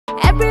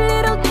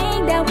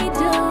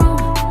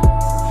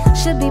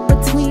should be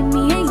between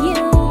me and you.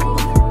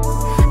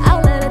 All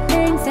of the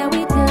things that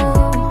we do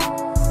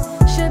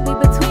should be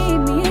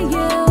between me and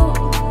you.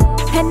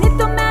 And it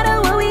don't matter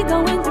what we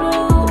going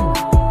through,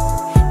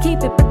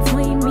 keep it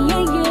between me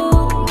and you.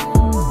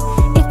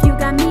 If you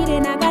got me,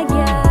 then I got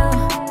you.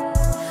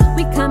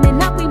 We coming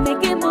up, we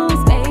making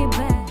moves, baby.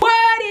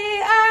 What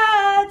it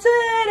all to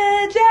the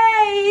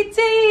JT?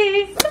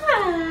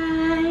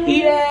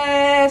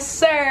 Yes,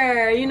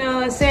 sir. You know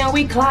what I'm saying?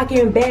 We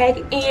clocking back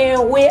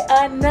in with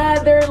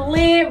another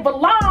lit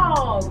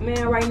vlog.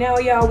 Man, right now,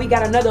 y'all, we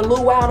got another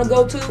luau to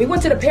go to. We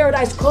went to the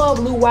Paradise Club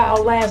luau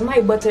last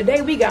night, but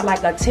today we got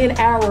like a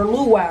 10-hour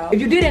luau.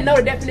 If you didn't know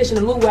the definition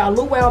of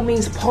luau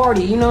means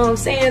party, you know what I'm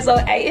saying? So,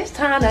 hey, it's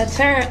time to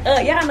turn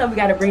up. Y'all know we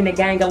gotta bring the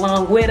gang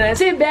along with us.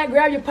 Sit back,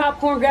 grab your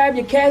popcorn, grab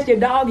your cats, your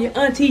dog, your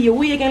auntie, your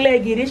wig, and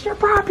let's get it. It's your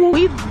problem.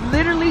 We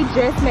literally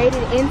just made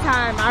it in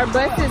time. Our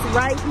bus is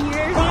right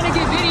here. Trying to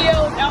get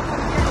videos out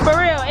for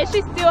real, and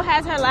she still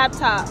has her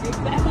laptop.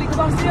 Exactly, because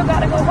I'm still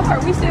gotta go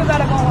hard. We still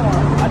gotta go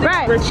hard.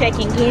 Right. We're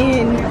checking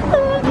in.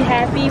 You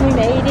happy we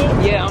made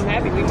it? Yeah, I'm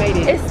happy we made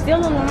it. It's still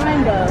a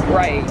line though.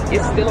 Right.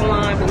 It's still a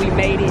line, but we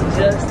made it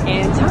just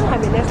in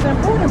time, and that's the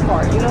important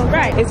part, you know?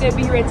 Right. It said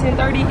be here at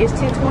 10:30. It's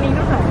 10:29.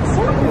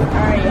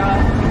 Alright,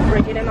 y'all.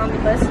 We're getting on the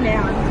bus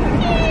now.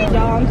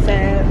 Y'all, I'm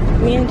sad.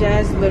 Me and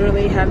Jazz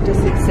literally have to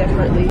sit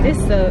separately. This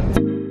sucks.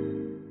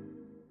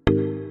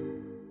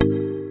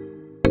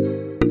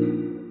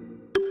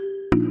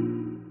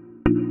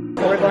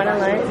 We're going to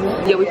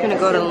lunch. Yeah, we finna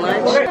go to lunch.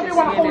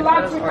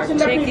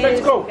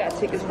 Tickets. We got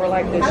tickets for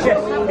like the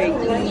show, they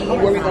eat,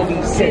 where we gonna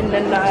be sitting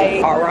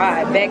tonight.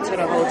 Alright, back to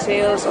the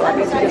hotel. So I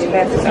guess we just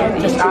passed this out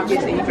these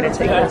tickets and you finna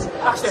take us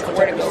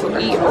somewhere to go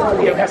eat.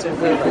 Hopefully they got some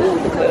good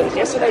food because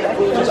yesterday the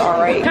food was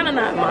alright. Kinda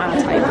not my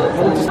type of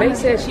food. They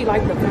said she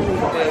liked the food,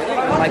 but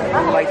I don't like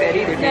food like that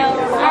either. No,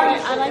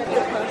 I like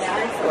the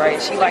pasta.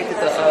 Right, she liked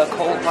the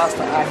cold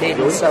pasta. I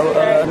didn't. So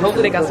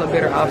hopefully they got some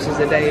better options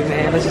today,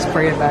 man. Let's just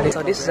pray about it.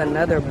 So this is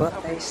another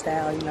buffet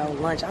style, you know,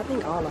 lunch. I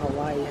think all of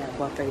Hawaii have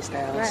buffet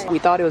styles. Right. We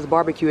thought it was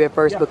barbecue at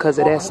first because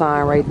of that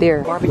sign right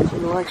there. Barbecue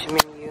lunch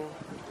menu.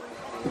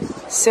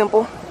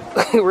 Simple.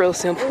 Real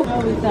simple.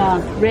 With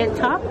red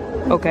top.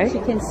 Okay. She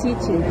can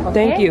seat you. Okay?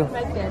 Thank you.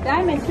 Right there.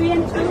 Diamond 3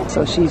 and 2.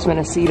 So she's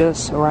gonna seat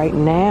us right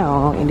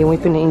now, and then we're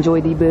gonna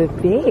enjoy the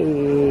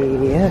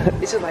buffet.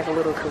 This is like a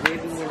little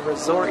Caribbean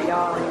resort,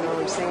 y'all. You know what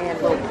I'm saying?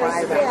 A little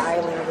private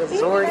island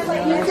resort. You know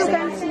what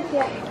I'm saying?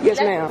 Yes,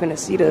 ma'am. I'm gonna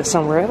seat us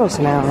somewhere else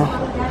now.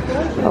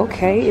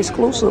 Okay,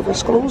 exclusive.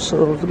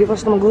 Give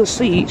us some good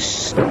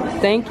seats.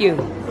 Thank you.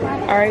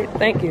 All right,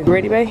 thank you. You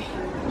ready, babe?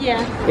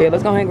 Yeah. Yeah,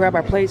 let's go ahead and grab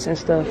our plates and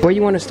stuff. Where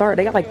you want to start?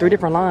 They got like 3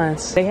 different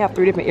lines. They have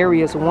 3 different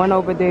areas. One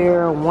over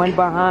there, one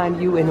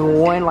behind you, and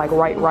one like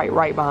right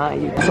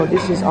behind you. So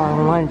this is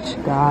our lunch,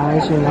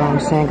 guys. You know what I'm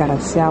saying? Got a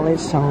salad,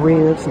 some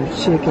ribs, some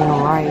chicken,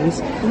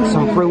 rice,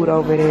 some fruit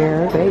over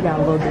there. They got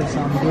a little bit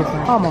something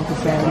different. Almost the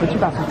same, but you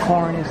got some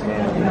corn and stuff.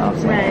 You know what I'm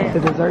saying? Right. The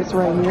desserts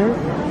right here.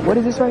 What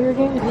is this right here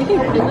again?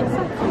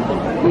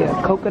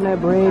 Yeah,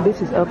 coconut bread.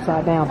 This is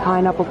upside down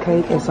pineapple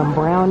cake and some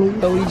brownies.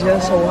 So we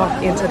just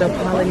walked into the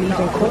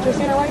Polynesian Culture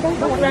Center right there.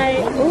 Right.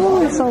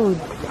 Ooh, it's so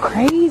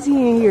crazy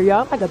in here,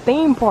 y'all. Like a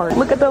theme park.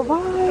 Look at the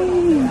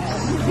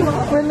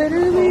vibes. We're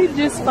literally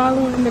just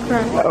following the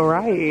crowd. All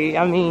right.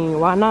 I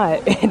mean, why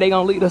not? They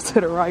gonna lead us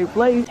to the right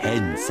place.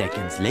 10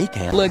 seconds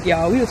later. Look,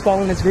 y'all, we was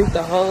following this group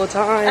the whole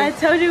time. I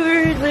told you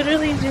we were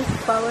literally just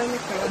following the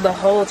crowd. The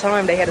whole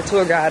time they had a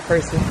tour guide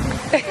person.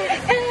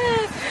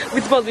 We're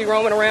supposed to be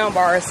roaming around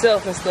by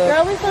ourselves and stuff.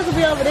 Girl, we're supposed to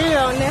be over there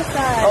on that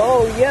side.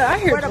 Oh, yeah, I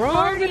hear Where the drums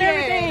party and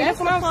everything. at. That's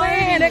what I'm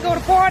saying. They go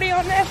to party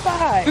on that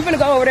side. We're gonna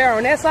go over there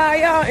on that side,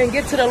 y'all, and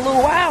get to the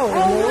luau.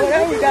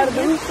 Whatever we gotta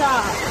do.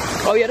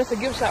 Oh, yeah, that's a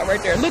gift shop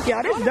right there. Look,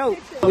 y'all, that's dope.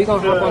 We're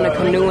gonna hop on the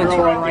canoeing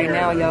tour right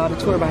now, y'all. The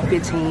tour about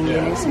 15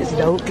 minutes. It's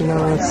dope, you know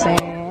what I'm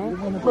saying?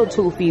 A little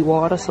 2 feet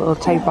water, so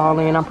Tae fall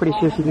in. I'm pretty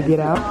sure she could get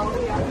out.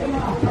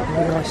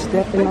 We're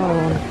stepping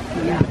on.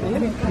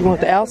 You want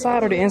the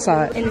outside or the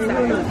inside?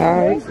 Inside.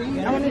 Alright.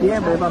 Yeah,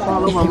 but if I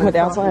fall over, you want the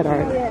outside?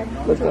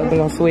 Alright. Let's go. We're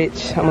gonna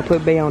switch. I'm gonna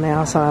put Bay on the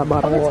outside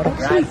by the water.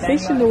 Actually,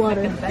 fish in the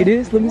water. It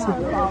is? Let me see.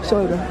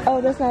 Show them.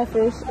 Oh, that's not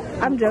fish.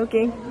 I'm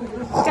joking.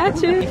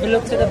 Got you. If you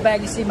look to the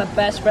back, you see my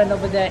best friend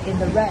over there in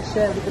the red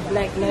shirt with the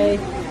black leg.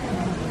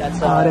 That's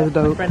that's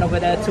dope. My friend over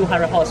there,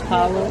 200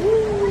 horsepower.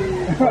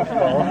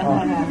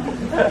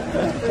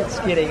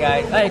 Just kidding,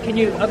 guys. Hey,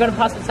 I'm gonna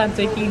pass the time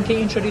to Heen. Can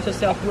you introduce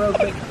yourself real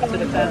quick to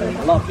the family?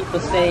 A lot of people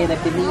say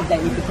that believe that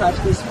if you touch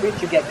this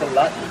bridge, you get good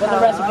luck. What's the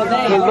rest of the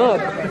name? Good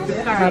luck.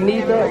 I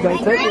need that. Don't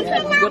touch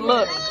it. Good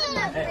luck.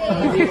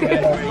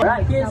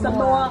 Right, here's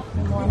Samoa.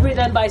 We greet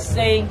them by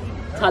saying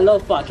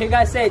Talofa. Can you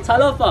guys say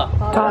Talofa?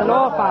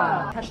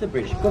 Talofa. Touch the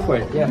bridge. Go for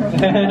it. Yeah.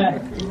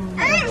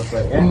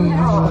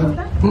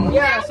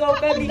 Yeah, so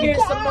baby,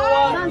 here's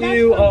Samoa.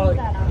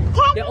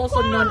 They're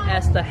also known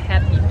as the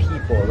happy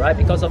people, right?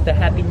 Because of the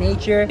happy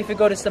nature. If you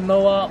go to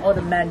Samoa, all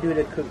the men do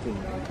the cooking.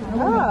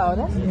 Oh,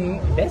 that's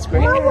neat. That's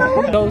great.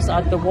 Those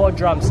are the war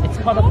drums. It's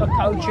part of a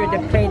culture.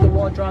 They play the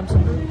war drums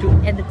to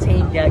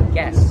entertain their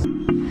guests.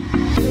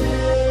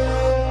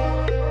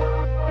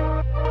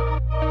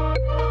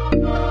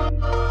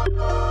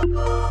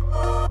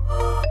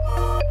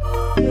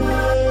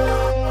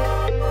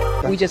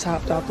 We just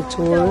hopped off the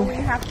So tour. we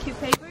have cute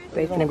papers.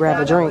 They finna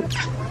grab a drink.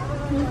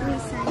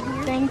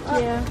 Thank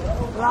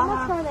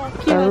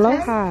you.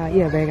 Aloha.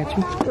 Yeah, babe, I got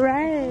you.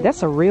 Right.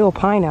 That's a real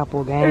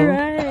pineapple, gang.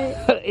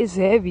 Right. It's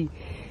heavy.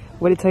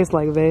 What it tastes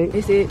like, babe?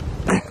 Is it?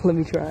 Let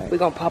me try. We're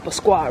gonna pop a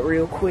squat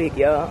real quick,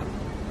 y'all.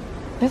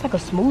 That's like a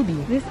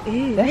smoothie. This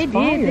is. That's They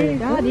fire. did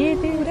this. Y'all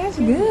did this. That's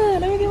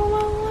good. Let me get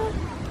one.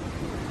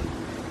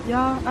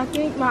 Y'all, I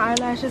think my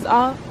eyelashes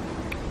off.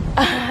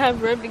 I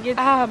have rubbed against.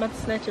 I'm about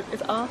to snatch it.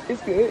 It's off.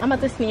 It's good. I'm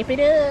about to snip it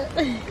up.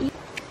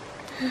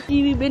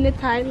 We've been to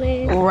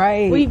Thailand.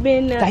 Right. We've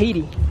been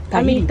Tahiti.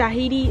 Tahiti. Look,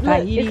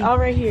 Tahiti. it's all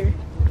right here.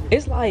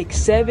 It's like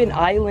 7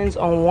 islands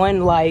on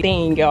one like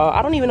thing, y'all.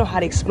 I don't even know how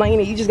to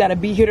explain it. You just gotta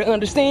be here to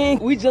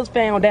understand. We just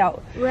found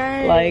out.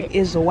 Right. Like,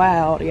 it's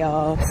wild,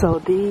 y'all. So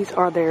these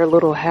are their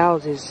little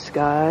houses,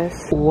 guys.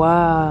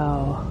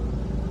 Wow.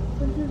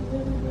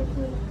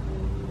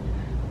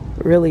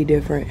 Really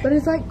different. But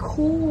it's like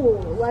cool.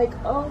 Like,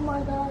 oh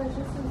my gosh,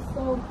 this is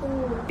so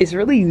cool. It's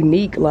really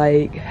unique.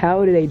 Like,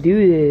 how do they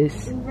do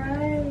this?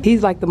 Right.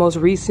 He's like the most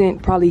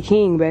recent, probably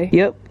king, babe.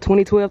 Yep,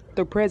 2012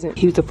 to present.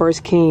 He was the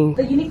first king.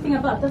 The unique thing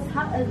about this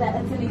hut is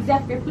that it's an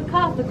exact replica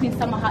of the Queen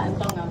Summer hut in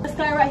Tonga. This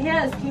guy right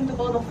here is King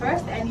Tebogo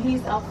first, and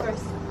he's our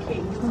first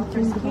king. He's our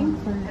first king.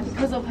 And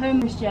because of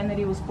him,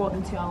 Christianity was brought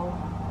into our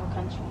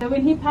country. So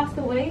when he passed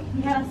away,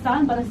 he had a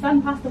son, but his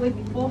son passed away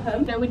before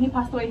him. So when he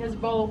passed away, his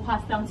role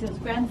passed down to his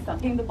grandson,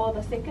 King Tebogo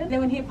II.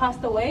 Then when he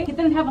passed away, he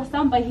didn't have a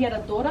son, but he had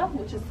a daughter,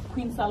 which is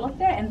Queen Salote,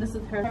 and this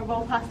is her. Her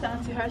role passed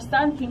down to her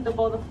son, King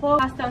Tebogo IV,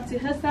 passed down to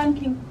his son,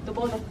 King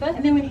Tebogo V.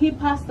 And then when he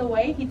passed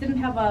away, he didn't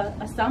have a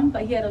son,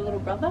 but he had a little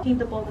brother, King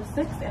Tebogo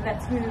VI, and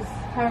that's who's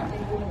currently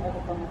ruling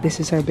over Tonga. This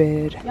is her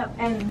bed. Yep,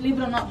 and believe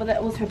it or not, but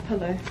that was her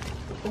pillow.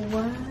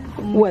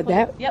 What,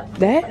 that? Yep.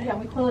 That? Yeah,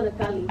 we call it a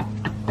gully.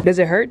 Does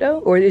it hurt though?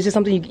 Or is it just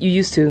something you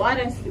used to? Well,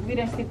 we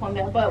don't sleep on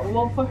that, but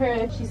well, for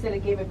her, she said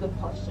it gave her good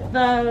posture.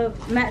 The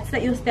mats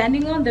that you're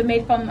standing on, they're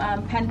made from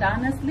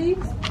pandanus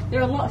leaves.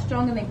 They're a lot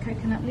stronger than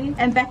coconut leaves.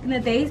 And back in the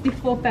days,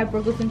 before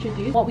fabric was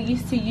introduced, what we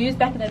used to use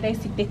back in the days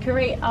to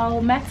decorate our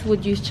mats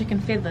would use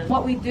chicken feathers.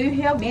 What we do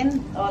here,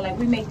 men,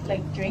 we make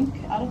like drink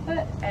out of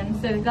it. And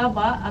so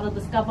gaba, out of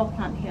this gaba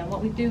plant here,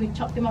 what we do, we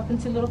chop them up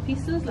into little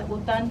pieces, like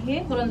we've done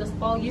here, put on this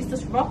bowl, use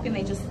this rock, and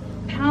they just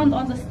pound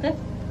on the stick,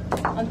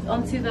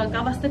 onto the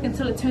gaba stick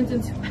until it turns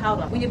into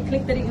powder. When you've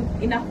collected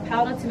enough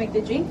powder to make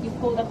the drink, you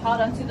pour the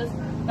powder into this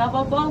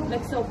gaba bowl,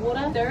 mix it with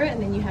water, stir it,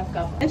 and then you have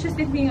gaba.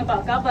 Interesting thing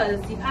about gaba is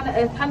it kind of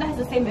has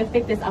the same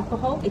effect as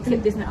alcohol,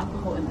 except there's no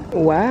alcohol in it.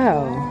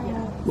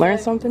 Wow. Learn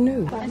something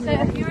new. And so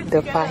if you were to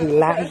The go-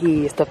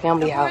 Fahilahi is the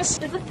family house.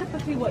 This is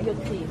typically what you'll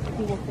see if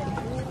you walk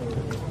in.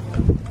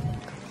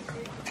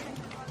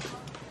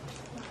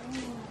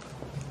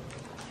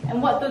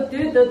 And what they'll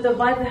do, they'll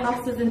divide the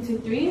houses into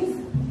threes.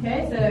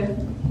 Okay, so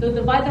they'll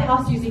divide the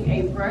house using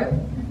a rope,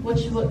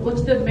 which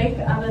they make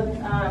out of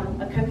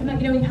a coconut.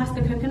 You know when you husk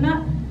a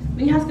coconut?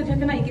 When you husk a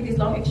coconut, you get these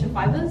long extra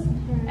fibers,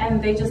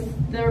 and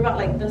they're about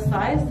like this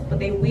size, but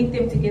they weave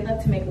them together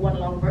to make one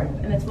long rope,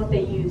 and that's what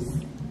they use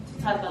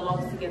to tie the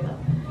logs together.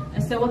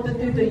 And so what they'll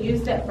do, they'll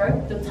use that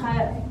rope, they'll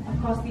tie it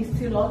across these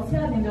two logs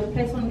here, and then they'll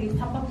place one of these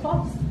tapa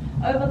cloths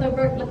over the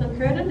rope like a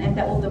curtain, and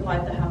that will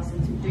divide the house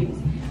into threes.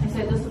 And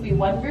so this will be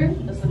one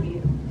room, this will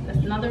be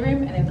another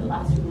room, and then the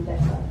last room will be that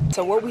side.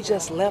 So what we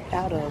just left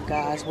out of,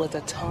 guys, was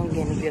a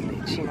Tongan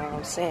village, you know what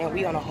I'm saying?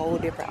 We on a whole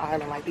different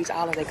island. Like, these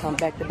islands, they come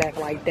back to back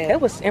like that.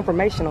 It was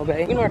informational,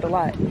 babe. We learned a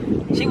lot.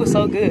 She was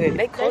so good.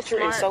 Their culture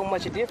is so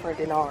much different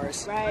than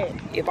ours. Right.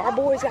 If our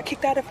boys got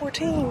kicked out at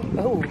 14,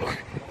 oh,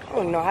 I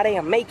don't know how they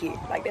make it.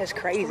 Like, that's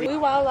crazy. We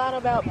wild out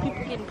about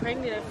people getting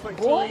pregnant at 14.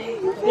 Boy.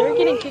 They're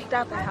getting kicked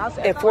out the house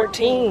At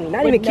 14,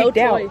 not even with no kicked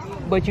out, choice.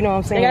 but you know what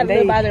I'm saying? They gotta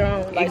live by their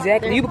own. Like,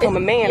 Exactly, you become a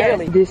man yeah.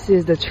 early. This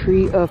is the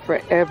tree of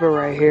forever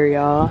right here,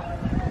 y'all.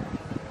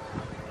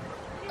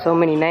 So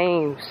many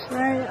names.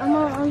 Right,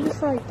 I'm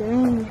just like,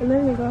 dang.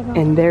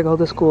 And there goes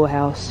the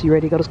schoolhouse. You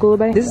ready to go to school,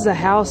 babe? This is a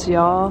house,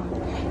 y'all.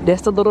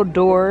 That's the little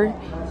door.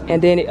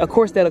 And then, of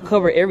course, that'll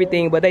cover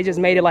everything, but they just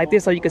made it like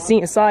this so you can see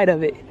inside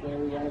of it.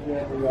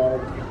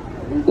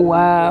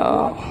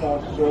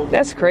 Wow.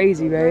 That's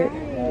crazy, right?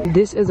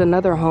 This is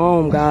another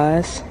home,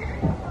 guys.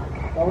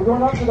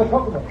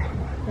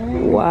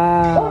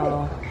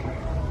 Wow.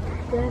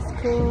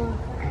 That's cool.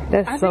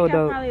 That's I so think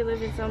I'll dope. probably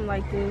live in something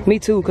like this. Me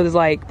too, because it's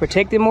like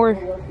protected more.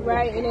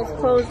 Right, and it's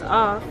closed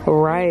off.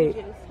 Right.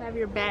 You just have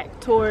your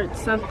back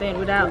towards something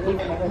without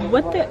even.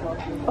 What the?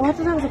 Oh, I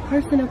thought that was a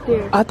person up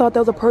there. I thought that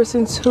was a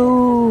person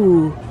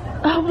too.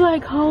 I'm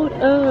like, hold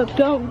up,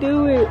 don't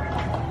do it.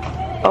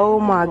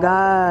 Oh my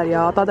God,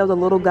 y'all. I thought that was a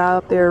little guy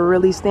up there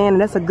really standing.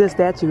 That's a good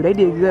statue. They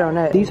did good on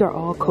that. These are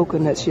all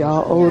coconuts,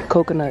 y'all. Old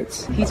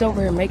coconuts. He's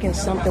over here making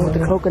something with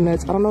the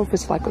coconuts. I don't know if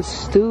it's like a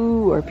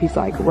stew or if he's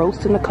like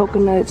roasting the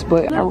coconuts,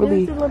 but Look, I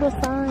really... there's a little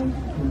sign.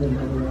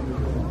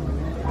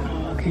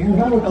 Okay,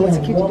 oh, it's a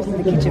kitchen. This is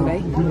the kitchen,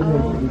 babe.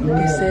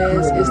 It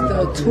says it's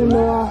the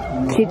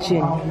Tuna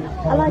Kitchen.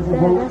 I like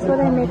that. That's where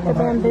they make the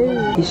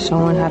bamboo. He's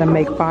showing how to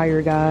make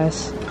fire,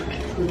 guys.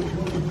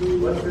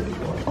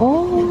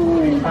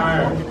 Oh,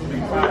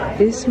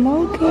 It's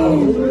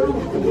smoking.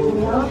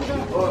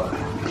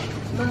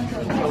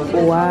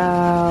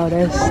 Wow,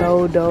 that's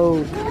so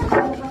dope.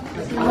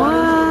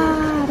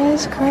 Wow,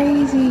 that's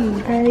crazy.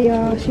 Alright,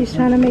 y'all, she's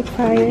trying to make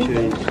fire.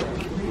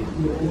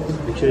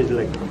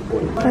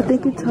 I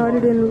think it's harder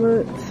than it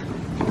looks.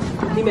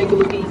 You make it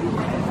look easy.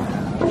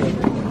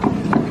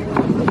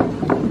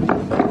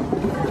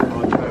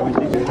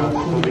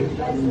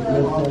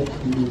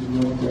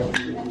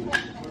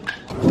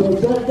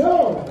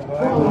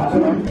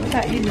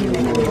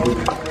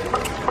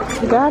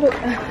 You got it.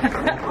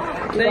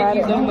 Thank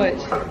you so much.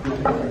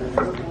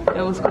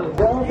 That was cool.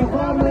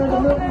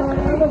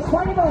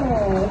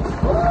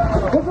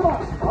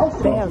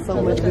 They have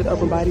so much good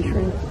upper body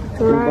shrimp.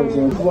 Right.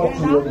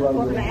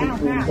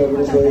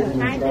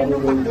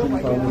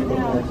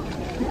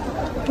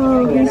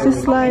 Oh, here's the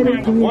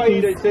slider.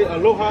 Why they say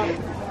aloha?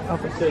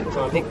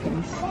 Big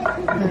piece.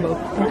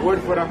 The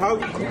word for the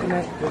house?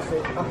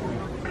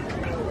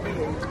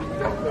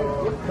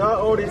 Not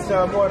only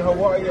Samoa and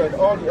Hawaii and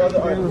all the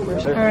other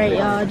islands. Alright,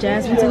 y'all,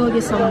 Jasmine to go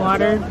get some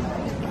water.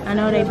 I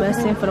know they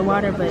busting for the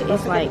water, but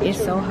it's like, it's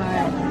so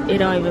hot. It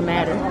don't even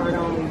matter.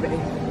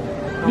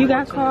 You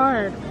got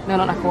card? No,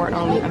 not card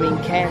only. I mean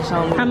cash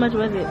only. How much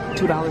was it?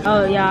 $2.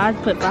 Oh, yeah, I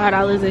put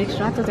 $5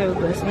 extra. I thought they were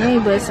busting. They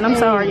ain't busting. I'm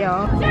sorry,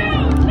 y'all.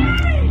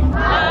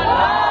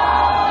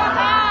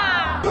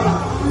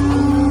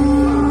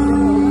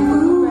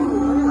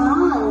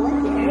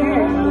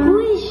 Who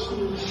is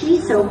she?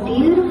 She's so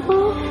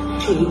beautiful.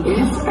 She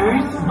is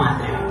Earth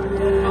Mother,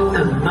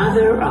 the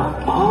mother of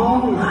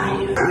all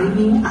life,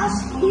 bringing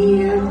us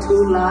here to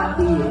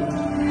La'i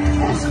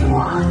as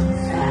one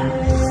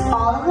family.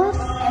 All of us?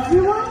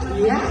 Everyone?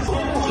 Yes,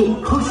 he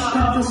pushed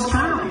up the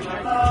sky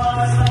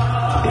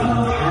and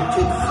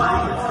captured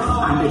fire from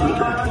under the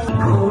earth. He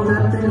pulled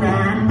up the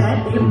land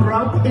and it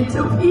broke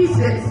into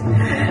pieces.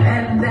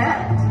 And that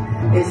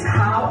is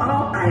how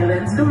our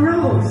islands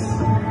arose,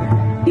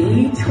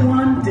 each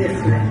one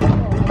different.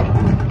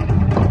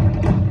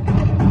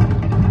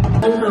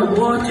 The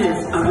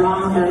waters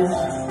around us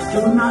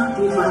do not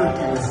divide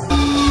us.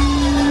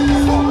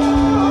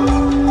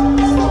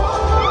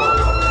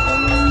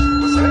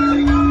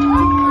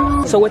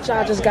 So what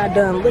y'all just got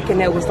done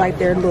looking at was like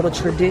their little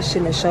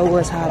tradition to show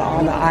us how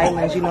all the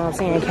islands, you know what I'm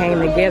saying, came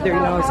together, you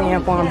know what I'm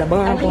saying, formed a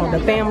bond, formed a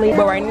family.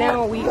 But right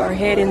now we are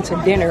heading to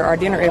dinner. Our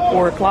dinner at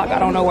 4 o'clock. I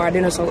don't know why our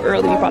dinner's so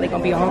early. We're probably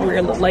gonna be hungry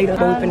a little later.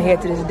 But we finna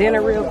head to this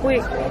dinner real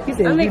quick. He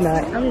said, you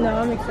not.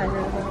 I'm excited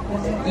about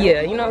this.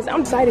 Yeah, you know what I'm saying?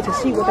 I'm excited to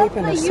see what they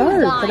finna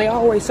serve. Because they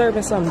always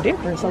serving something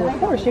different. So of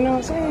course, you know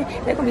what I'm saying,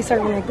 they're gonna be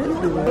serving that good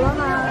food.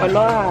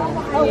 Aloha.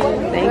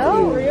 Thank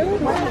you.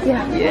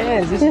 Yeah.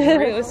 Yes, this is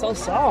real. It's so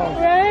soft.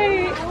 Right.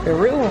 The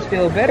real ones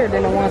feel better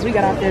than the ones we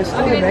got out there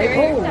store,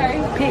 babe.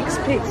 Oh, pics.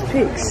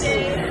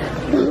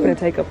 We're gonna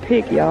take a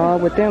pic, y'all,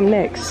 with them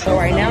next. So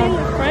right now,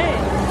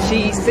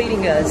 she's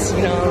seating us,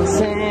 you know what I'm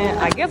saying?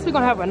 I guess we're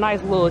gonna have a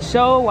nice little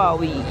show while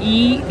we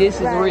eat. This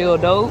is real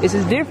dope. This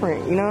is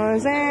different, you know what I'm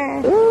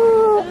saying?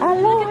 Ooh,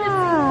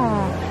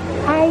 aloha.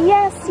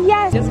 Yes.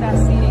 Just got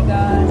seated,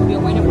 guys. We're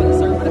waiting for the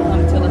server to come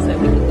and tell us that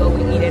we can go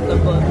and eat at the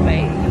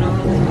buffet, you know what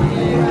I'm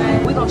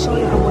saying? We're gonna show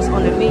you what's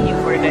on the menu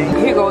for today.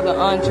 Here go the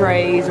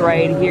entrees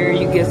right here.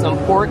 You get some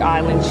pork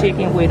island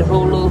chicken with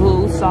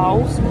hula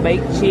sauce,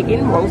 baked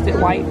chicken, roasted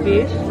white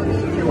fish.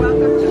 You're welcome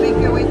to make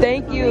your way.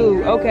 Thank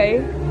you.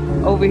 Okay.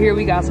 Over here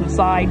we got some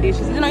side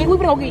dishes. You know, we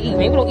don't get eat,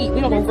 man. We don't eat.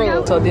 We don't go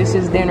grill. So this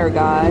is dinner,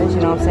 guys.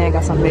 You know what I'm saying?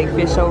 Got some baked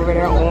fish over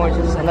there,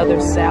 oranges,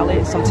 another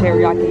salad, some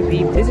teriyaki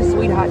beef. This is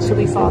sweet hot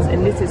chili sauce,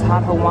 and this is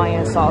hot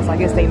Hawaiian sauce. I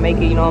guess they make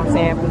it, you know what I'm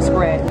saying, from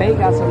scratch. They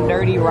got some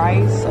dirty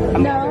rice.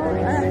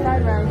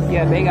 Fried rice.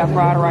 Yeah, they got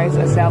fried rice,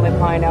 a salad,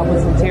 pineapple,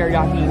 some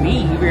teriyaki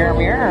beef.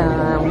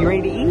 You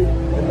ready to eat?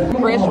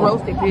 Fresh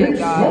roasted pig,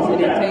 guys,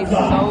 and it tastes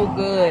so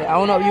good. I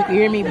don't know if you can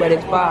hear me, but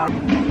it's fire.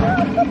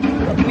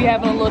 We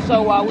having a little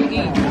show while we eat.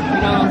 You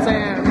know what I'm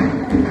saying?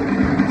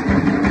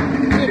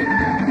 Get it.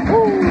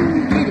 Ooh,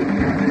 get it.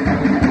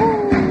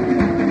 Ooh,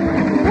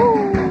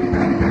 ooh.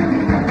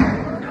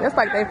 That's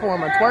like they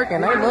form a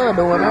twerking. They love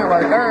doing that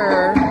right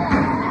there.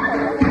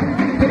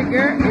 Get it,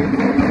 girl.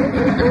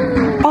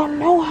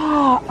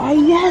 Aloha.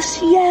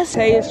 Yes.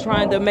 Tae is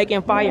trying to make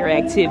fire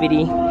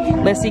activity.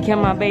 Let's see, can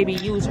my baby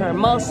use her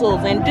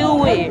muscles and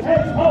do it?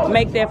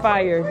 Make that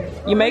fire.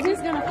 You make it?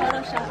 She's gonna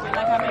Photoshop it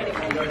like I made it.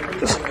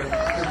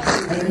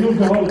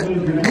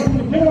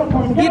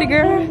 Get it,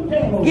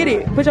 girl. Get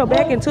it. Put your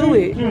back into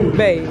it,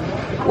 babe.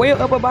 Where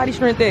your upper body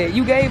strength at?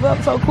 You gave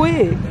up so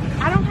quick.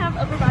 I don't have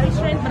upper body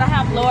strength, but I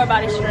have lower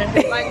body strength.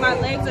 Like my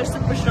legs are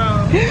super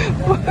strong.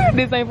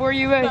 This ain't for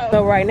you, babe.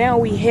 So right now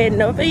we heading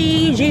to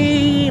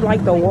Fiji,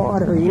 like the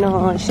water, you know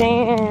what I'm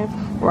saying?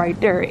 Right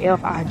there,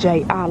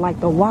 F-I-J-I, like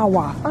the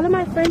Wawa. All of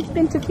my friends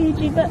been to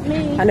Fiji but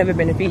me. I never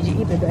been to Fiji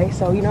either, babe,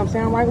 so you know what I'm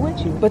saying, I'm right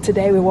with you. But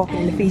today we're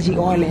walking to Fiji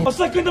Island.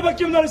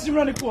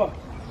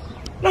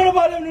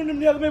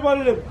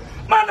 The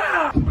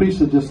priest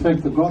said, just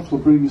thank the God for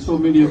bringing so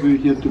many of you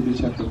here to be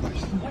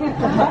sacrificed.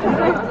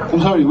 I'm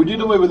sorry, we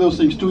did away with those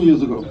things 2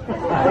 years ago.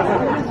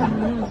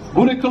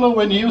 Burikalo,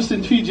 when used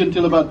in Fiji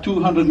until about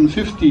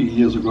 250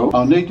 years ago,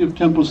 our native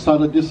temples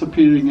started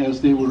disappearing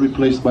as they were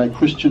replaced by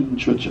Christian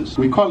churches.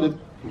 We call it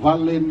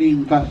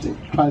Valeningate.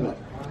 Try that.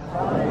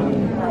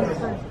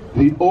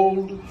 The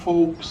old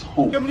folks'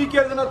 home.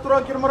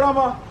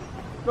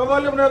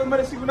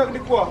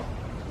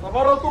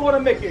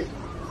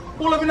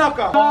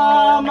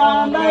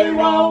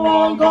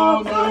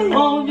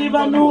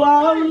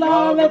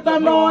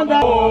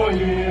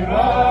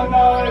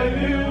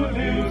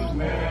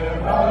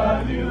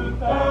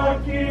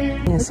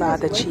 Inside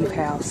the chief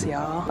house,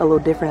 y'all. A little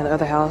different than the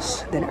other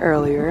house than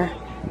earlier.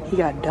 He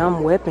got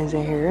dumb weapons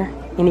in here,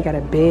 and he got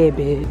a bed.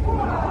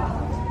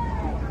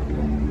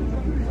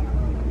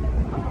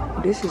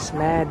 This is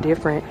mad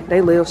different.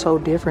 They live so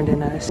different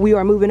than us. We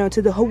are moving on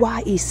to the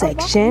Hawaii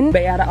section.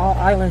 But out of all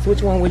islands,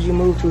 which one would you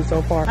move to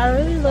so far? I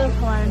really love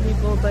Hawaiian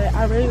people, but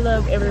I really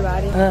love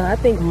everybody. I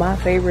think my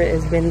favorite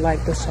has been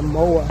like the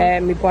Samoa.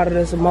 Had me part of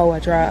the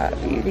Samoa tribe.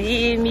 You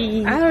hear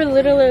me? I would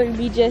literally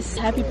be just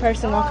happy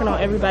person walking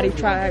on everybody's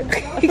tribe.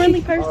 A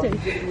friendly person.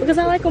 Because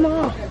I like them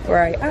all.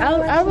 Right.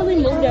 I really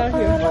moved down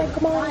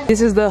here.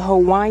 This is the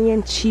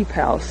Hawaiian chief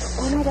house.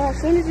 Oh my God, as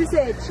soon as you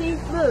said chief,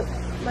 look.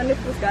 My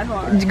nipples got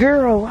hard.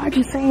 Girl, why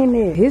you saying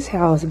that? His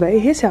house,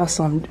 babe. His house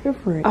something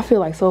different. I feel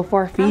like so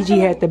far Fiji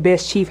had the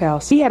best chief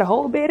house. He had a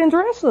whole bed and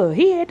dresser.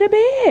 He had the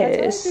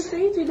best. That's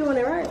Fiji doing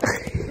it right.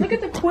 Look at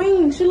the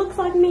queen. She looks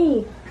like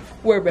me.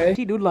 Where, babe?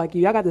 She do like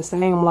you. I got the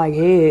same like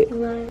head.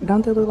 Right.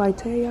 Don't they look like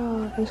Tae,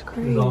 y'all? That's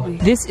crazy.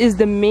 This is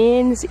the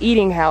men's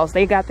eating house.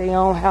 They got their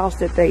own house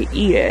that they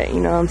eat at.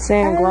 You know what I'm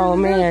saying?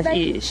 Grown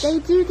man-ish. They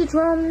do the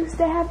drums.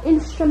 They have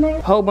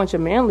instruments. Whole bunch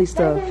of manly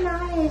stuff. They're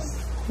nice.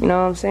 You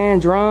know what I'm saying?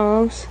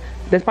 Drums.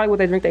 That's probably what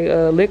they drink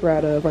their liquor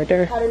out of right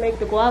there. How they make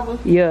the guava.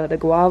 Yeah, the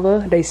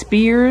guava. They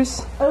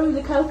spears. Oh,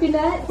 the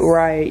coconuts.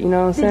 Right, you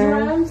know what I'm saying?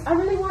 The drums. I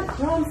really want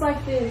drums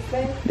like this,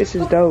 man. This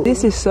is dope.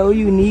 This is so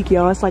unique,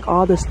 y'all. It's like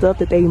all the stuff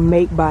that they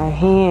make by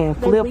hand.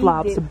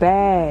 Flip-flops,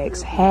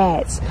 bags,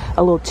 hats,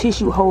 a little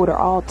tissue holder,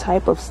 all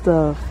type of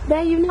stuff.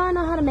 Babe, you know I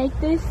know how to make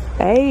this.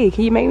 Hey,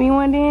 can you make me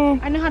one then?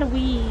 I know how to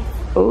weave.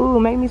 Ooh,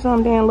 make me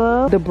some damn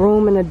love. The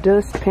broom and the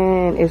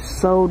dustpan is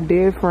so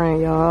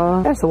different,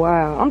 y'all. That's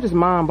wild. I'm just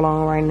mind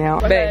blown right now.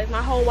 Because my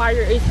whole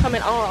wire is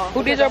coming off.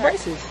 Who did your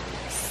braces?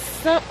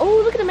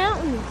 Oh, look at the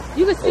mountains.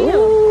 You can see them.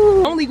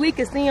 Only we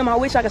can see them. I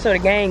wish I could show the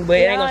gang, but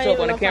it ain't gonna show up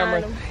on the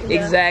camera.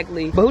 Yeah.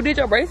 Exactly. But who did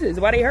your braces?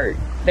 Why they hurt?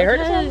 They hurt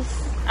or something?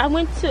 I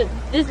went to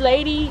this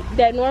lady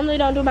that normally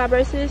don't do my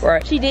braces.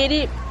 Right. She did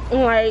it.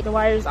 And like the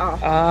wire's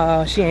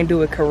off. She ain't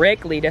do it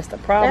correctly. That's the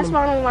problem. That's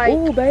why I'm like,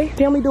 ooh, babe,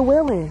 tell me the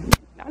willing.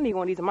 I need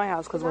one of these in my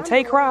house because when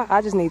Tae cry,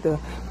 I just need to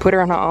put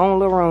her in her own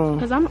little room.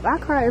 Cause I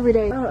cry every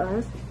day.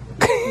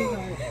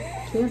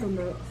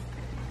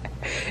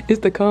 It's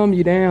to calm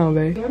you down,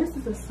 babe. Yeah, this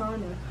is a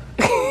sauna.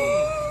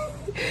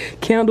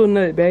 Candle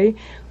nut, babe.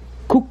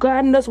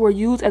 Coconut nuts were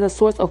used as a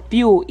source of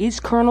fuel.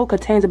 Each kernel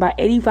contains about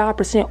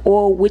 85%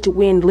 oil, which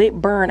when lit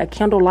burn a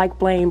candle-like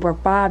flame for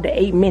 5 to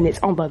 8 minutes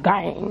on the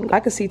gang. I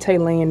could see Tae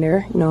laying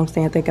there, you know what I'm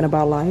saying, thinking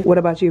about life. What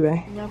about you,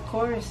 babe? Yeah, of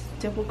course.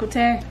 Typical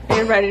Tae.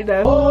 Everybody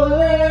does.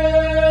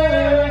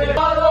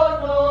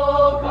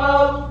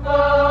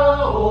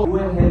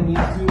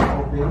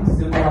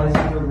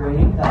 Symbolizing the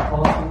rain that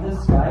falls from the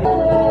sky.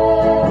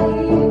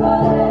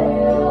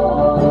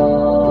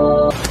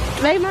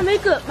 Babe, my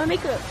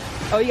makeup.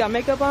 Oh, you got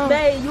makeup on?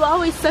 Babe, you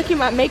always sucking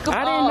my makeup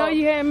I didn't know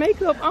you had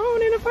makeup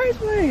on in the first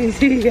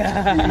place.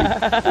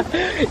 Yeah.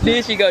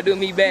 Then she go do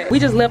me back. We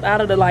just left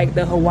out of the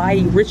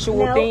Hawaii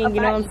ritual thing,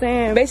 you know what I'm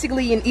saying?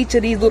 Basically, in each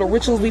of these little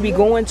rituals we be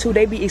going to,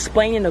 they be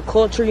explaining the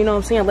culture, you know what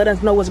I'm saying? Letting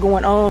us know what's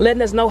going on.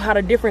 Letting us know how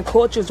the different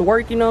cultures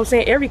work, you know what I'm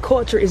saying? Every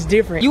culture is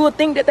different. You would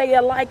think that they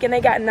alike and they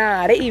got,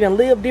 nah, they even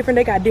live different.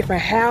 They got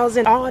different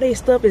housing. All their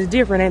stuff is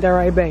different, ain't that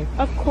right, babe?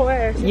 Of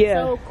course. Yeah.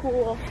 It's so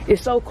cool.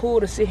 It's so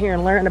cool to sit here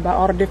and learn about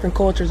all the different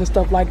cultures and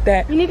stuff like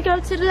that. You need to go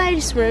to the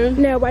ladies'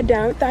 room. No, I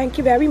don't. Thank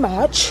you very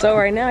much. So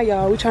right now,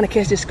 y'all, we trying to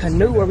catch this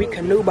canoe where we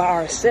canoe by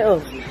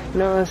ourselves. You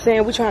know what I'm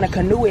saying? We trying to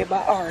canoe it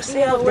by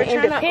ourselves, the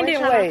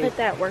independent way. To put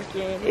that work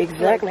in.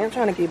 Exactly. I'm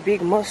trying to get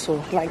big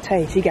muscle like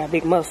Tae. She got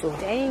big muscle.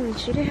 Dang,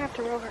 she didn't have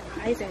to roll her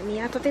eyes at me.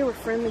 I thought they were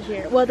friendly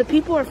here. Well, the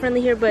people are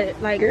friendly here,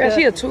 but like, girl,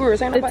 she a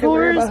tourist. Ain't nobody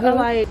worried about her.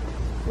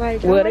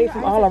 Like well, they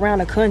from all around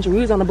the country. We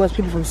was on the bus,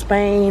 people from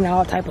Spain,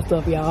 all type of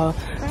stuff, y'all.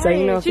 So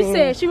you know what I'm saying? She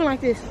said she went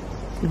like this.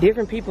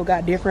 Different people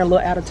got different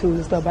little attitudes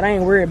and stuff, but I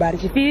ain't worried about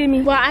it. You feel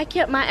me? Well, I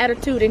kept my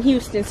attitude in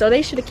Houston, so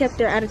they should have kept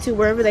their attitude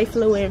wherever they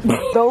flew in.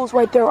 Those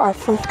right there are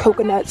fruit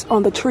coconuts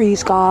on the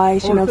trees,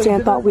 guys. You know what I'm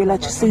saying? Thought we'd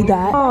let you see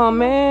that. Oh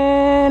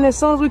man, as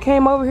soon as we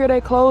came over here,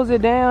 they closed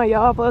it down,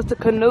 y'all, for us to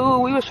canoe.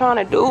 We was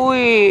trying to do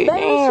it.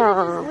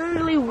 Damn. We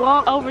literally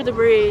walked over the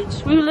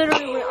bridge. We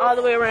literally went all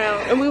the way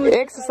around, and we were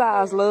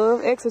exercise,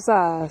 love,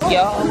 exercise.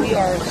 Y'all, we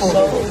are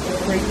so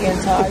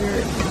freaking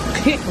tired.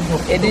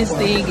 And this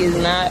thing is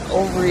not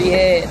over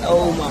yet.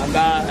 Oh my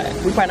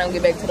God. We probably don't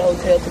get back to the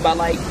hotel till about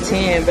like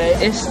 10,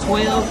 but it's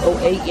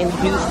 12:08 in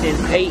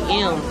Houston,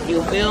 a.m.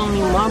 You feel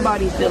me? My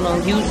body's still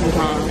on Houston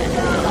time.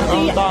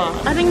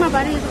 I think my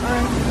body is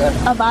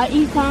on about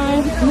East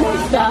time.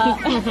 Stop.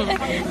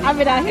 I've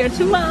been out here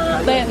too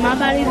long, but my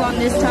body's on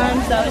this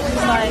time, so it's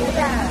just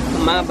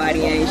like my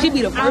body ain't. She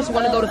be the first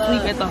one to go to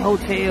sleep at the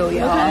hotel,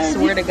 y'all. I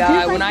swear to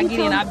God. When I get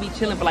in, I be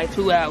chilling for like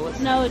 2 hours.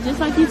 No, just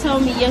like you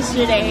told me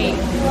yesterday,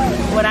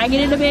 when I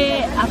get into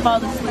bed, I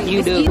fall asleep.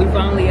 You do. We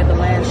finally at the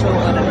last show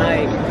of the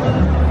night.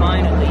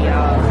 Finally,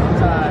 y'all.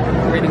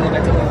 I'm ready to go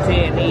back to the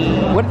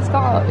hotel. What it's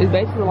called? It's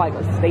basically like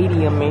a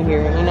stadium in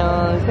here. You know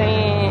what I'm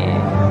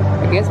saying?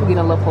 I guess we're getting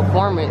a little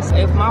performance.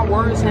 If my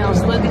words sound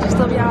sluggish and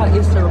stuff, y'all,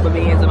 it's rubber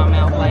bands in my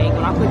mouth. Like,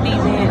 when I put these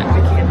in, I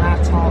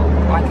cannot talk.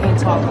 I can't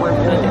talk word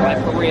for nothing,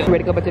 like for real. You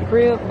ready to go back to the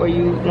crib, or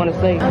you want to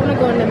stay? I want to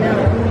go in the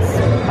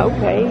mountains.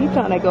 Okay, you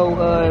trying to go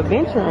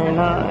adventuring,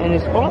 huh? And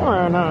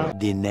exploring, huh?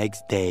 The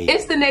next day.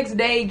 It's the next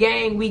day,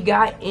 gang. We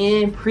got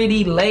in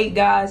pretty late,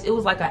 guys. It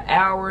was like an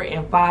hour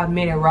and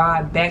 5-minute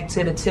ride back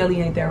to the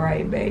telly, ain't that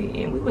right, babe?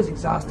 And we was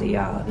exhausted,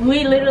 y'all.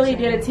 We literally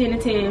did a 10 to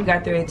 10. We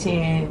got there at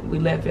 10. We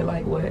left at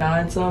like, what,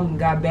 9 something?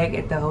 Got back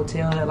at the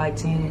hotel at like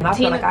 10. And I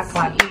feel like I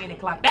clocked in and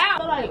clocked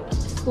out. I feel like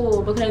it's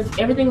cool because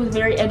everything was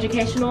very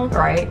educational.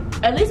 Right.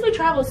 At least we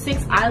traveled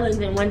 6 islands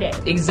in one day.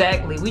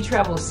 Exactly. We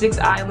traveled 6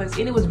 islands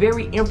and it was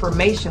very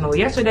informational.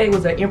 Yesterday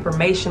was an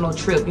informational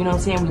trip. You know what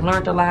I'm saying? We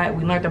learned a lot.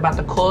 We learned about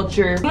the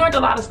culture. We learned a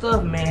lot of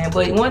stuff, man.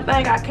 But one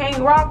thing I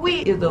can't rock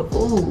with is the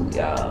food,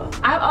 y'all.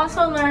 I've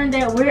also learned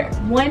that we're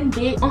one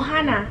big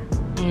ohana.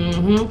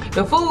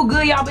 The food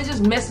good, y'all, but it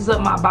just messes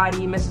up my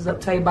body. It messes up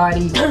Tae's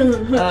body.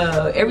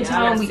 Every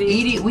time we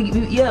eat it, we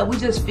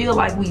just feel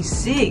like we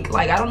sick.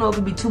 Like, I don't know if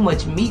it'd be too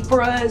much meat for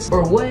us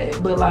or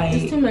what, but like,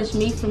 it's too much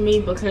meat for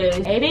me because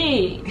it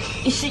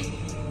is.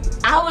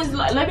 I was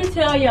like, let me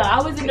tell y'all,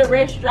 I was in the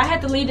restroom. I had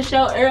to leave the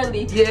show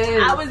early.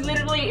 Yes. I was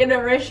literally in the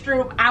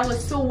restroom. I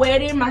was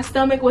sweating. My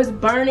stomach was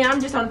burning.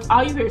 I'm just on,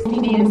 all you hear is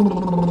TDS.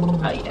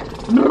 Oh yeah.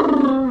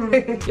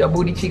 Your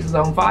booty cheeks is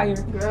on fire.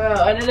 Girl,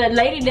 and then the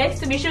lady next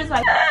to me, she was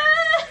like,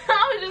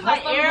 I was just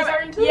like,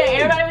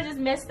 everybody was just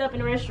messed up in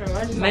the restroom. I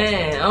was just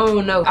man, I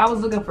don't know. I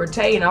was looking for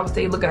Tay and I was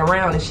looking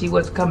around and she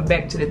was coming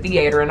back to the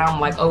theater and I'm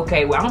like,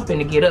 okay, well, I'm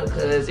finna get up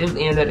because it was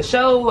the end of the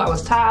show. I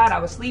was tired, I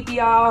was sleepy,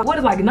 y'all. What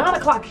is like 9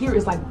 o'clock here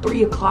is like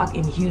 3 o'clock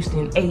in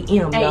Houston,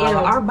 a.m.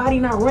 y'all. Our body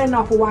not running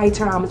off Hawaii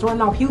time, it's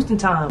running off Houston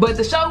time. But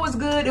the show was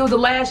good. It was the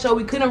last show.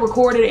 We couldn't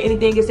record it or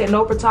anything. It said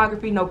no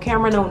photography, no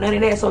camera, no none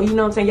of that. So you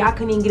know what I'm saying? Y'all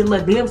couldn't even get a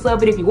little glimpse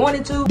of it if you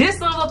wanted to. This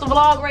sums up the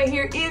vlog right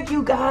here. If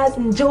you guys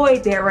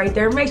enjoyed that right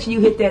there, make sure you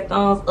hit that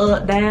thumbs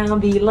up, down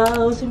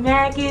below.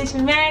 Smack it,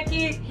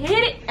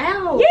 hit it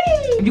out. Yay!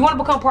 If you want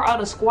to become part of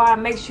the squad,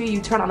 make sure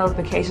you turn our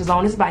notifications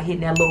on. It's about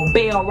hitting that little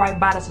bell right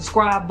by the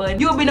subscribe button.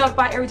 You'll be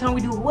notified every time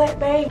we do what,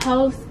 babe?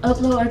 Post,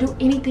 upload, or do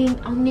anything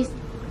on this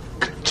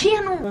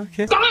channel.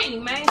 Okay.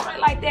 Dang, man, straight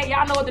like that.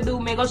 Y'all know what to do,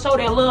 man. Go show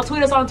that love.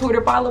 Tweet us on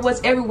Twitter. Follow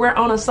us everywhere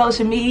on the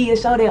social media.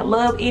 Show that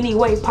love any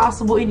way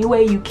possible, any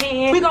way you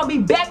can. We're gonna be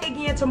back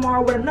again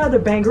tomorrow with another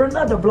banger,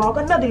 another vlog,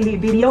 another lit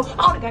video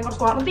on the Gang on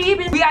Squad on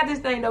TV. We got this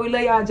thing though. We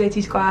love y'all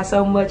JT Squad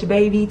so much,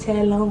 baby.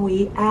 Tell them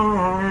we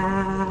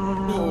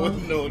out.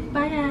 No.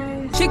 Bye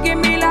guys. She give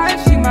me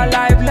life, she my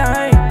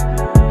lifeline.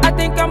 I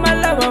think I'm a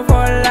lover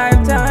for a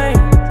lifetime.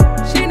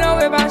 She know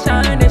if I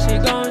shine, then she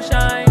gon'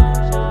 shine.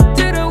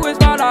 Till the wheels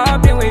fall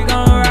off, then we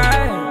gon'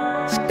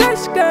 ride.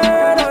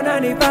 Skirt on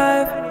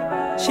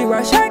 95. She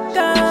ride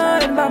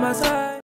shotgun by my side.